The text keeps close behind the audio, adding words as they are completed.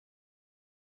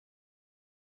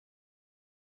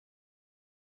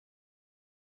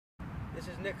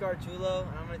This is Nick Gargiulo,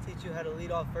 and I'm going to teach you how to lead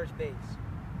off first base.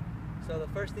 So the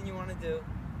first thing you want to do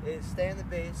is stay on the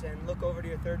base and look over to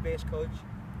your third base coach,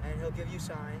 and he'll give you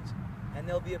signs, and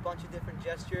there'll be a bunch of different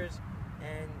gestures,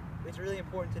 and it's really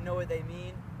important to know what they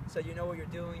mean so you know what you're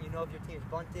doing, you know if your team's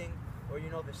bunting, or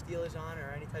you know if a steal is on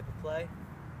or any type of play.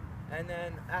 And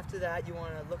then after that, you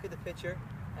want to look at the pitcher,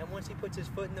 and once he puts his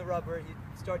foot in the rubber, you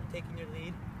start taking your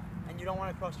lead, and you don't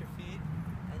want to cross your feet,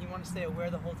 and you want to stay aware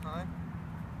the whole time.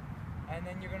 And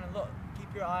then you're going to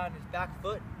keep your eye on his back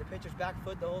foot, the pitcher's back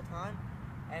foot the whole time,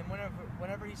 and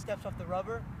whenever he steps off the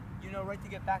rubber, you know right to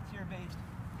get back to your base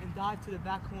and dive to the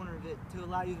back corner of it to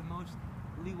allow you the most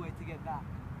leeway to get back.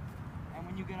 And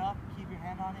when you get up, keep your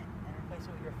hand on it and replace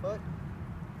it with your foot,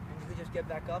 and you can just get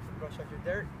back up and brush off your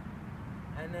dirt.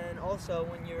 And then also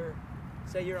when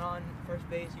say you're on first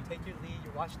base, you take your lead,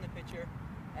 you're watching the pitcher,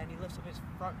 and he lifts up his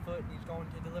front foot and he's going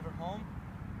to deliver home,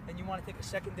 then you want to take a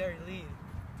secondary lead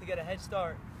to get a head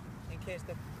start in case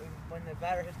when the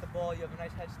batter hits the ball, you have a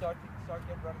nice head start to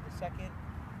get running to second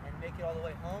and make it all the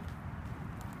way home.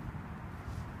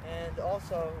 And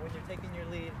also, when you're taking your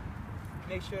lead,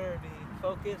 make sure to be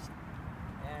focused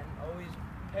and always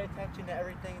pay attention to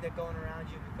everything that's going around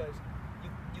you, because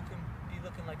you can be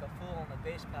looking like a fool on the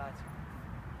base paths.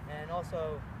 And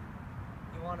also,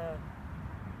 you want to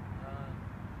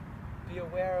be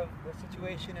aware of the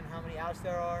situation and how many outs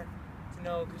there are, to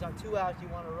know, because on 2 outs you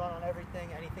want to run on everything,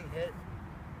 anything hit.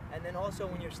 And then also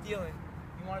when you're stealing,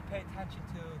 you want to pay attention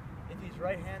to if he's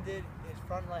right-handed, his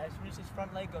front leg, as soon as his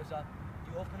front leg goes up,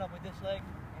 you open up with this leg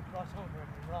and cross over him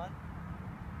and run.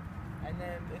 And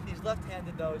then if he's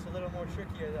left-handed though, it's a little more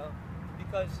trickier though,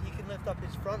 because he can lift up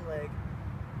his front leg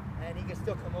and he can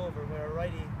still come over, where a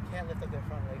righty can't lift up their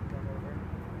front leg and come over.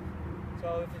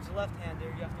 So if it's a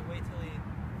left-hander, you have to wait till he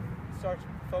starts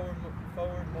forward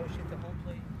motion to home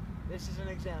plate. This is an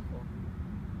example.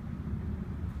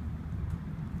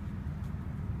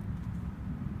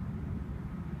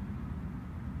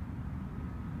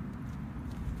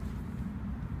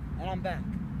 And I'm back,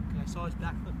 because I saw his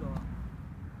back foot go up.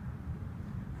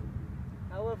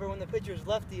 However, when the pitcher's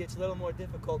lefty, it's a little more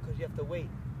difficult because you have to wait.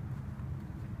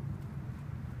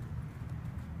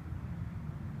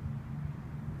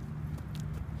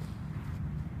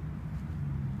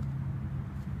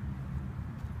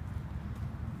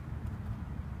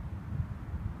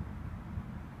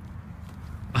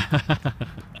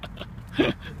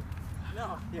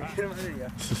 No, you're kidding my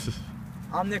video.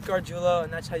 I'm Nick Gargiulo,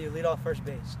 and that's how you lead off first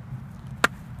base.